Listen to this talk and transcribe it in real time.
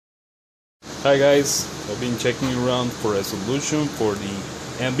Hi guys, I've been checking around for a solution for the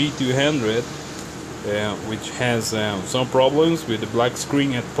NB200 which has some problems with the black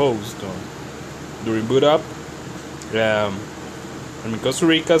screen at post during boot up. I'm in Costa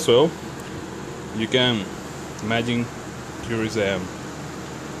Rica, so you can imagine here is a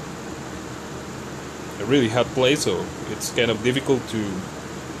really hot place, so it's kind of difficult to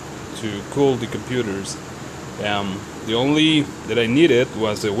cool the computers. The only that I needed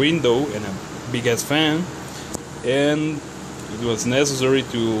was a window and a big ass fan, and it was necessary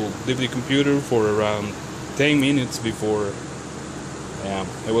to leave the computer for around 10 minutes before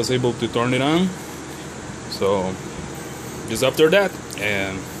I was able to turn it on. So just after that,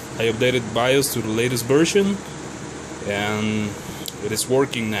 I updated BIOS to the latest version, and it is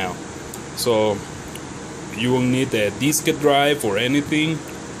working now. So you won't need a diskette drive or anything.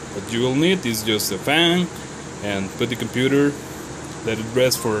 What you will need is just a fan, and put the computer, let it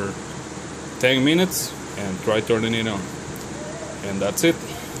rest for 10 minutes, and try turning it on. And that's it.